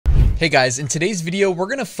Hey guys, in today's video, we're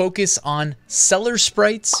gonna focus on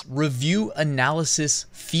SellerSprite's review analysis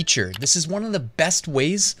feature. This is one of the best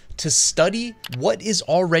ways to study what is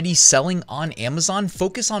already selling on Amazon,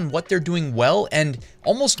 focus on what they're doing well, and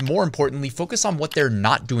almost more importantly, focus on what they're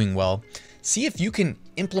not doing well. See if you can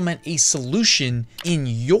implement a solution in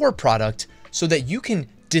your product so that you can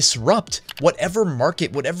disrupt whatever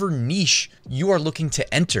market, whatever niche you are looking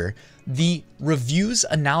to enter. The reviews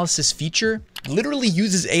analysis feature literally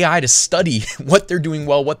uses AI to study what they're doing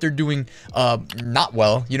well, what they're doing not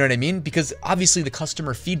well, you know what I mean? Because obviously the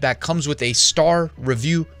customer feedback comes with a star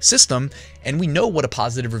review system, and we know what a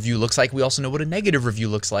positive review looks like. We also know what a negative review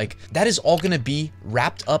looks like. That is all gonna be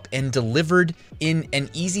wrapped up and delivered in an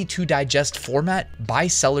easy to digest format by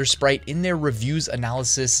SellerSprite in their reviews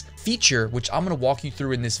analysis feature, which I'm gonna walk you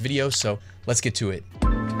through in this video, so let's get to it.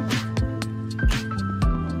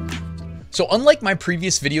 So unlike my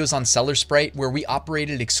previous videos on SellerSprite where we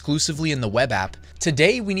operated exclusively in the web app,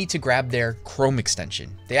 today we need to grab their Chrome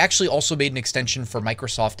extension. They actually also made an extension for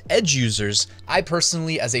Microsoft Edge users. I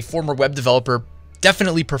personally, as a former web developer,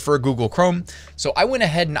 definitely prefer Google Chrome. So I went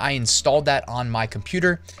ahead and I installed that on my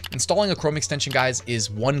computer. Installing a Chrome extension, guys,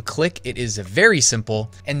 is one click. It is very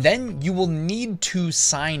simple. And then you will need to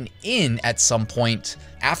sign in at some point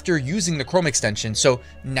after using the Chrome extension. So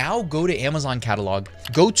now go to Amazon catalog,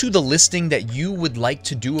 go to the listing that you would like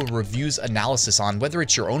to do a reviews analysis on, whether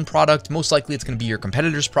it's your own product, most likely it's gonna be your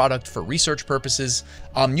competitor's product for research purposes.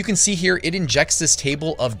 You can see here, it injects this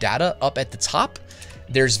table of data up at the top.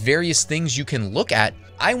 There's various things you can look at.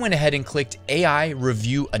 I went ahead and clicked AI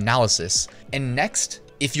Review Analysis. And next,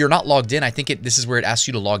 if you're not logged in, I think this is where it asks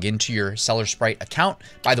you to log into your SellerSprite account.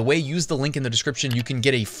 By the way, use the link in the description. You can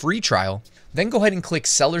get a free trial. Then go ahead and click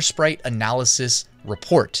SellerSprite Analysis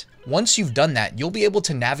Report. Once you've done that, you'll be able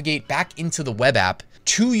to navigate back into the web app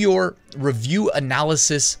to your review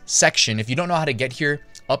analysis section. If you don't know how to get here,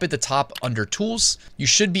 up at the top under Tools, you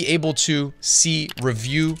should be able to see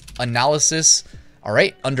Review Analysis. All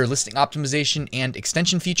right, under listing optimization and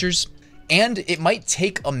extension features. And it might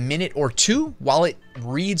take a minute or two while it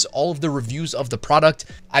reads all of the reviews of the product.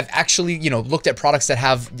 I've actually, looked at products that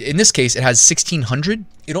have, in this case, it has 1,600.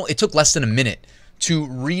 It took less than a minute to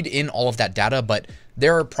read in all of that data, but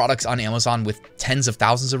there are products on Amazon with tens of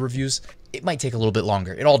thousands of reviews. It might take a little bit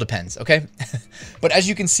longer. It all depends, okay? But as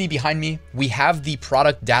you can see behind me, we have the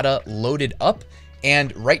product data loaded up.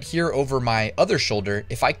 And right here over my other shoulder,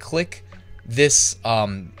 if I click this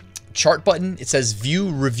chart button, it says View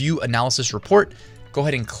Review Analysis Report. Go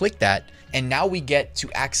ahead and click that. And now we get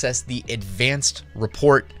to access the advanced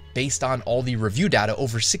report based on all the review data,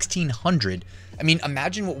 over 1,600. I mean,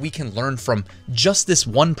 imagine what we can learn from just this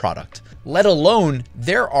one product, let alone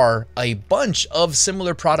there are a bunch of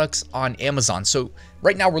similar products on Amazon. So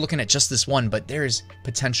right now we're looking at just this one, but there's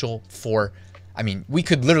potential for, I mean, we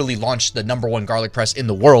could literally launch the #1 garlic press in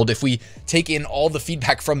the world if we take in all the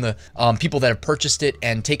feedback from the people that have purchased it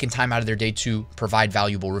and taken time out of their day to provide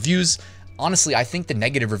valuable reviews. Honestly, I think the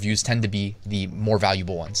negative reviews tend to be the more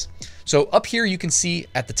valuable ones. So up here, you can see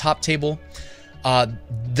at the top table,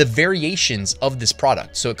 the variations of this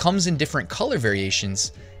product. So it comes in different color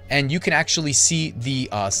variations, and you can actually see the,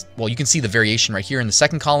 you can see the variation right here in the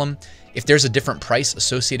second column. If there's a different price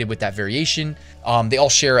associated with that variation, they all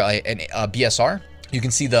share a BSR. You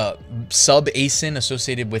can see the sub ASIN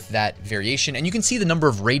associated with that variation, and you can see the number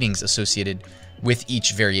of ratings associated with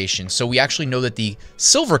each variation. So we actually know that the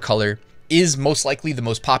silver color is most likely the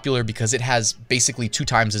most popular because it has basically 2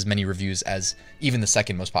 times as many reviews as even the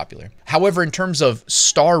second most popular. However, in terms of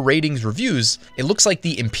star ratings reviews, it looks like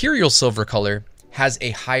the imperial silver color has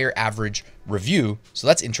a higher average review. So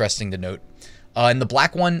that's interesting to note. And the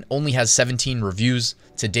black one only has 17 reviews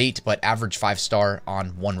to date, but average 5-star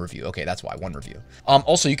on 1 review. Okay, that's why 1 review.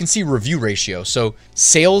 Also, you can see review ratio. So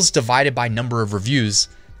sales divided by number of reviews.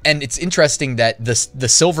 And it's interesting that the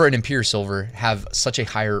silver and imperial silver have such a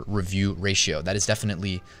higher review ratio. That is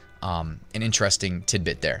definitely an interesting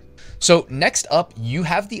tidbit there. So next up, you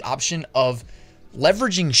have the option of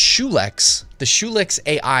leveraging Shoelix, the Shoelix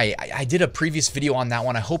AI. I did a previous video on that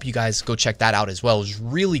one. I hope you guys go check that out as well. It was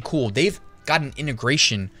really cool. They've got an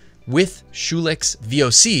integration with Shoelix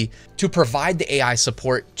VOC to provide the AI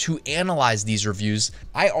support to analyze these reviews.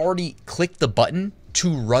 I already clicked the button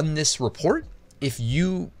to run this report. If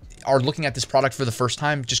you are looking at this product for the first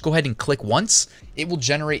time, just go ahead and click once. It will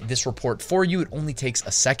generate this report for you. It only takes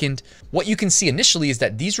a second. What you can see initially is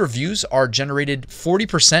that these reviews are generated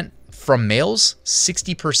 40% from males,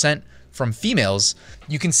 60% from females.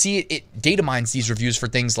 You can see it data mines these reviews for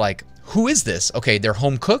things like, who is this? Okay, they're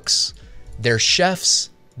home cooks, they're chefs,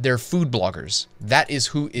 they're food bloggers. That is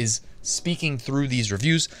who is speaking through these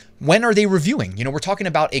reviews. When are they reviewing? You know, we're talking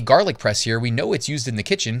about a garlic press here. We know it's used in the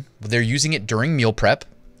kitchen. They're using it during meal prep,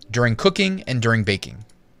 during cooking, and during baking.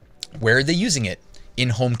 Where are they using it? In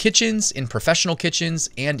home kitchens, in professional kitchens,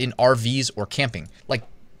 and in RVs or camping. Like,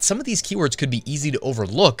 some of these keywords could be easy to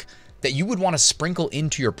overlook that you would want to sprinkle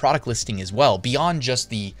into your product listing as well, beyond just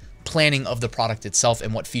the planning of the product itself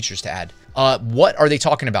and what features to add. What are they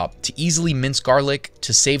talking about? To easily mince garlic,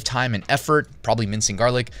 to save time and effort, probably mincing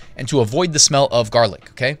garlic, and to avoid the smell of garlic,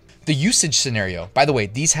 okay? The usage scenario, by the way,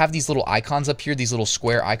 these have these little icons up here, these little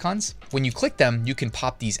square icons. When you click them, you can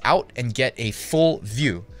pop these out and get a full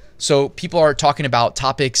view. So people are talking about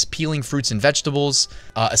topics: peeling fruits and vegetables,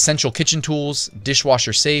 essential kitchen tools,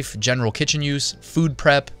 dishwasher safe, general kitchen use, food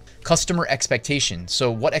prep, customer expectations.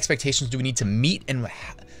 So what expectations do we need to meet, and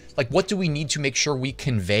like what do we need to make sure we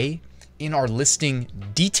convey in our listing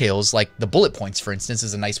details? Like the bullet points, for instance,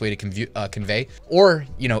 is a nice way to convey, or,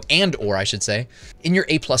 you know, or I should say, in your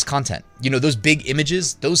A+ content. You know, those big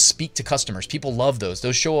images, those speak to customers. People love those.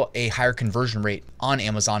 Those show a higher conversion rate on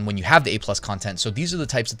Amazon when you have the A+ content. So these are the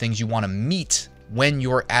types of things you want to meet when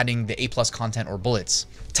you're adding the A+ content or bullets.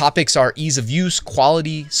 Topics are ease of use,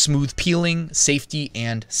 quality, smooth peeling, safety,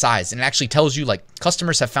 and size. And it actually tells you, like,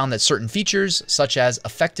 customers have found that certain features such as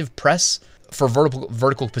effective press for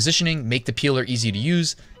vertical positioning make the peeler easy to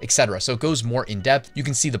use, etc. So it goes more in depth. You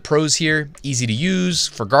can see the pros here: easy to use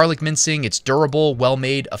for garlic mincing, it's durable, well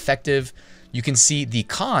made, effective. You can see the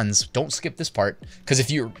cons. Don't skip this part, because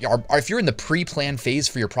if you're in the pre-planned phase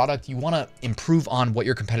for your product, you want to improve on what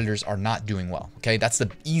your competitors are not doing well. Okay, that's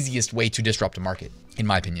the easiest way to disrupt a market, in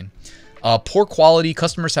my opinion. Poor quality.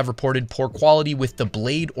 Customers have reported poor quality with the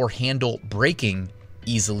blade or handle breaking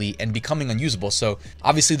easily and becoming unusable. So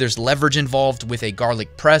obviously there's leverage involved with a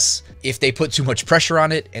garlic press. If they put too much pressure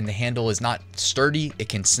on it and the handle is not sturdy, it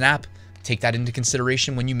can snap. Take that into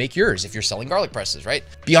consideration when you make yours, if you're selling garlic presses, right?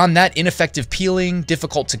 Beyond that, ineffective peeling,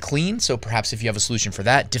 difficult to clean. So perhaps if you have a solution for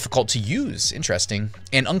that, difficult to use, interesting,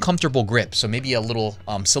 and uncomfortable grip. So maybe a little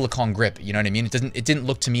silicone grip, you know what I mean? It didn't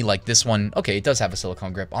look to me like this one. Okay, it does have a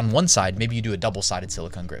silicone grip. On one side, maybe you do a double-sided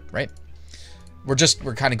silicone grip, right? We're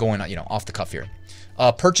kind of going, you know, off the cuff here.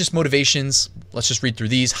 Purchase motivations. Let's just read through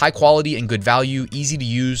these. High quality and good value, easy to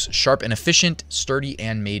use, sharp and efficient, sturdy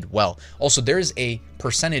and made well. Also, there is a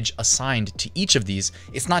percentage assigned to each of these.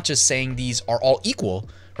 It's not just saying these are all equal,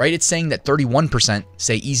 right? It's saying that 31%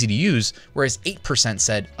 say easy to use, whereas 8%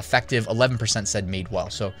 said effective, 11% said made well.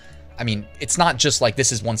 So, I mean, it's not just like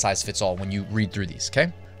this is one size fits all when you read through these,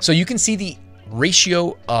 okay? So you can see the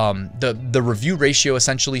ratio, the review ratio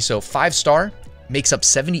essentially. So 5-star makes up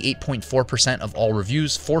 78.4% of all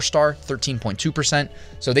reviews, 4-star, 13.2%.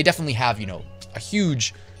 So they definitely have, you know, a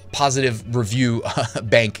huge positive review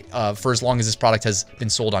bank for as long as this product has been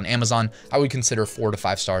sold on Amazon. I would consider 4 to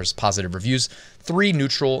 5 stars positive reviews, 3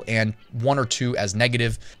 neutral, and 1 or 2 as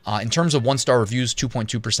negative. In terms of 1-star reviews,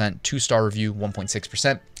 2.2%, 2-star review,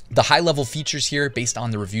 1.6%. The high-level features here based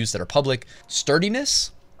on the reviews that are public: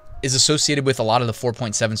 sturdiness is associated with a lot of the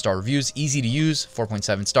 4.7-star reviews, easy to use,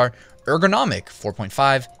 4.7-star, ergonomic,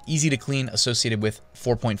 4.5, easy to clean, associated with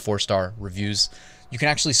 4.4-star reviews. You can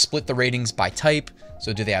actually split the ratings by type.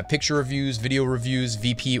 So do they have picture reviews, video reviews,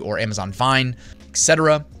 VP or Amazon Vine,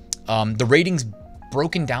 etc. The ratings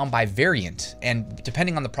broken down by variant, and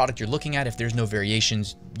depending on the product you're looking at, if there's no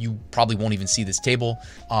variations, you probably won't even see this table.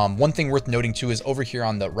 One thing worth noting too is over here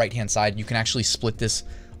on the right-hand side, you can actually split this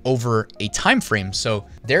over a time frame. So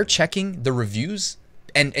they're checking the reviews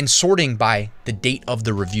and sorting by the date of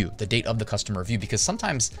the review, the date of the customer review, because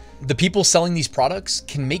sometimes the people selling these products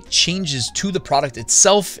can make changes to the product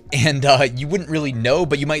itself, and you wouldn't really know,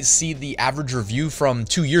 but you might see the average review from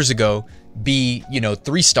 2 years ago be, you know,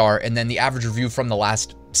 3-star, and then the average review from the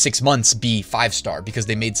last 6 months be 5-star because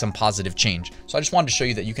they made some positive change. So I just wanted to show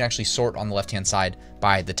you that you can actually sort on the left-hand side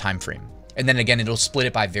by the time frame. And then again, it'll split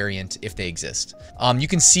it by variant if they exist. You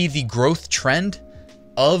can see the growth trend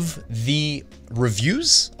of the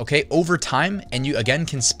reviews, okay, over time. And you again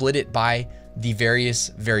can split it by the various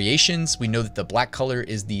variations. We know that the black color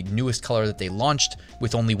is the newest color that they launched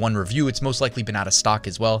with only 1 review. It's most likely been out of stock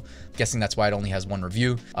as well. I'm guessing that's why it only has 1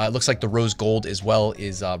 review. It looks like the rose gold as well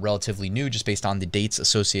is relatively new, just based on the dates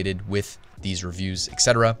associated with these reviews,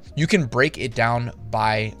 etc. You can break it down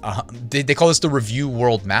by, they call this the review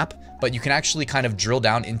world map, but you can actually kind of drill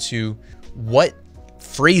down into what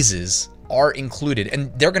phrases are included,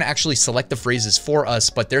 and they're going to actually select the phrases for us.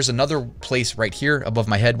 But there's another place right here above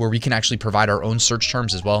my head where we can actually provide our own search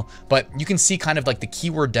terms as well. But you can see kind of like the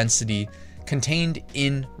keyword density contained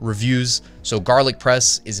in reviews. So garlic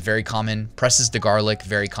press is very common. Presses the garlic,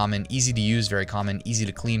 very common. Easy to use, very common. Easy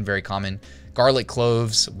to clean, very common. garlic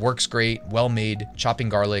cloves, works great, well made, chopping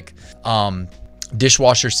garlic,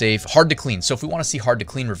 dishwasher safe, hard to clean. So if we want to see hard to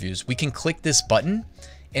clean reviews, we can click this button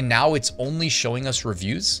and now it's only showing us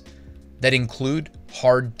reviews that include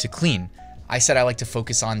hard to clean. I said I like to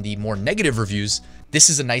focus on the more negative reviews. This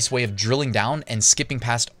is a nice way of drilling down and skipping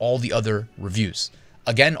past all the other reviews.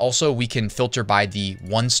 Again, also we can filter by the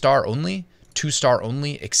 1-star only, 2-star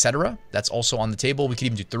only, etc. That's also on the table. We could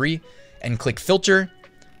even do 3 and click filter.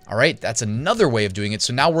 All right, that's another way of doing it.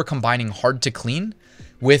 So now we're combining hard to clean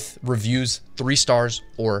with reviews 3 stars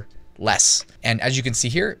or less. And as you can see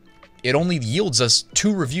here, it only yields us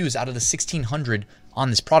 2 reviews out of the 1,600 on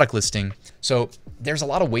this product listing. So there's a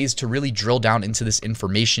lot of ways to really drill down into this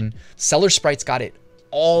information. SellerSprite's got it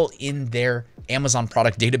all in their Amazon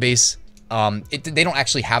product database. They don't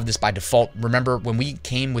actually have this by default. Remember when we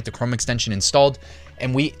came with the Chrome extension installed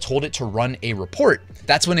and we told it to run a report,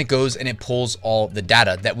 that's when it goes and it pulls all the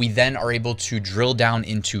data that we then are able to drill down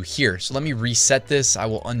into here. So let me reset this. I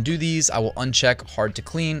will undo these. I will uncheck hard to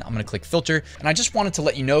clean. I'm going to click filter. And I just wanted to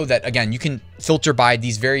let you know that, again, you can filter by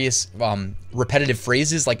these various repetitive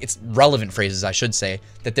phrases, like it's relevant phrases, I should say,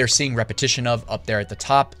 that they're seeing repetition of up there at the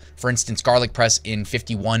top. For instance, garlic press in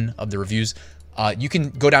 51 of the reviews. You can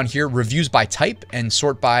go down here, reviews by type, and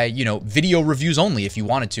sort by, video reviews only if you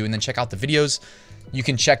wanted to, and then check out the videos. You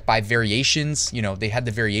can check by variations. They had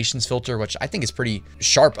the variations filter, which I think is pretty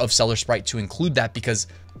sharp of SellerSprite to include that, because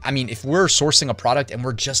I mean, if we're sourcing a product and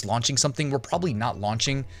we're just launching something, we're probably not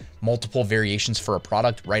launching multiple variations for a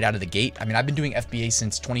product right out of the gate. I mean, I've been doing FBA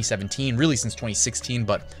since 2017, really since 2016,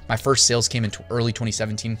 but my first sales came in early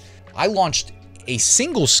 2017. I launched a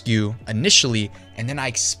single SKU initially, and then I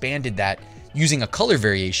expanded that using a color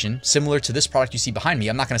variation similar to this product you see behind me.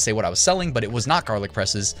 I'm not going to say what I was selling, but it was not garlic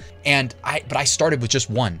presses. But I started with just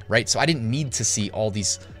one, right? So I didn't need to see all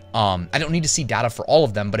these, I don't need to see data for all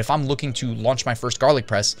of them. But if I'm looking to launch my first garlic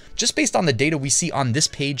press, just based on the data we see on this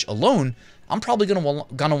page alone, I'm probably going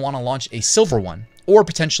to want to launch a silver one or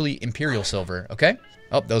potentially imperial silver. Okay.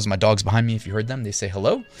 Oh, those are my dogs behind me. If you heard them, they say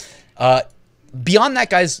hello. Beyond that,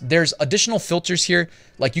 guys, there's additional filters here.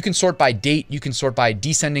 Like you can sort by date, you can sort by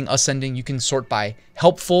descending, ascending, you can sort by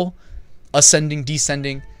helpful, ascending,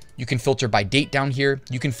 descending. You can filter by date down here.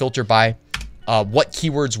 You can filter by what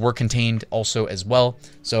keywords were contained also as well.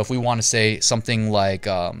 So if we want to say something like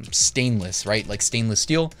stainless, right? Like stainless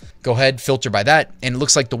steel, go ahead, filter by that. And it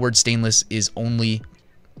looks like the word stainless is only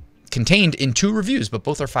contained in 2 reviews, but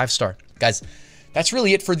both are 5-star. Guys, that's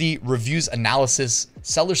really it for the reviews analysis.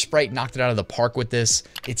 SellerSprite knocked it out of the park with this.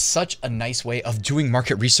 It's such a nice way of doing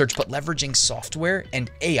market research, but leveraging software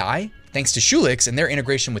and AI, thanks to Shoelix and their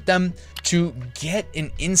integration with them, to get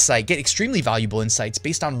an insight, get extremely valuable insights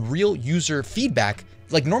based on real user feedback.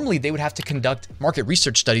 Like normally they would have to conduct market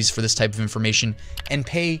research studies for this type of information and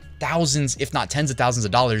pay thousands, if not tens of thousands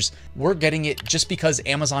of dollars. We're getting it just because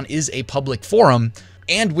Amazon is a public forum.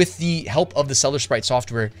 And with the help of the SellerSprite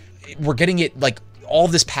software, we're getting it like all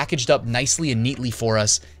this packaged up nicely and neatly for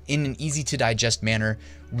us in an easy to digest manner.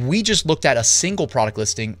 We just looked at a single product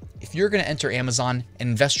listing. If you're going to enter Amazon and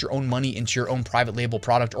invest your own money into your own private label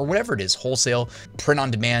product or whatever it is, wholesale, print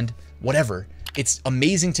on demand, whatever, it's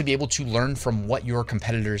amazing to be able to learn from what your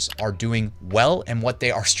competitors are doing well and what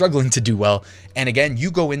they are struggling to do well. And again,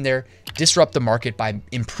 you go in there, disrupt the market by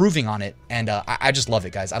improving on it. And I just love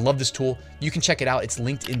it, guys. I love this tool. You can check it out. It's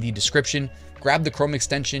linked in the description. Grab the Chrome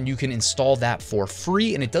extension. You can install that for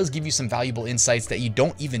free, and it does give you some valuable insights that you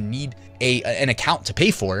don't even need an account to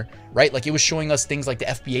pay for, right? Like it was showing us things like the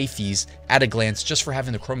FBA fees at a glance just for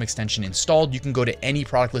having the Chrome extension installed. You can go to any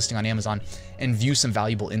product listing on Amazon and view some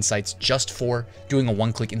valuable insights just for doing a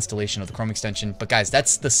one-click installation of the Chrome extension. But guys,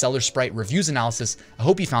 that's the SellerSprite reviews analysis. I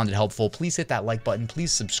hope you found it helpful. Please hit that like button.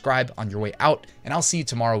 Please subscribe on your way out, and I'll see you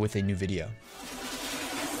tomorrow with a new video.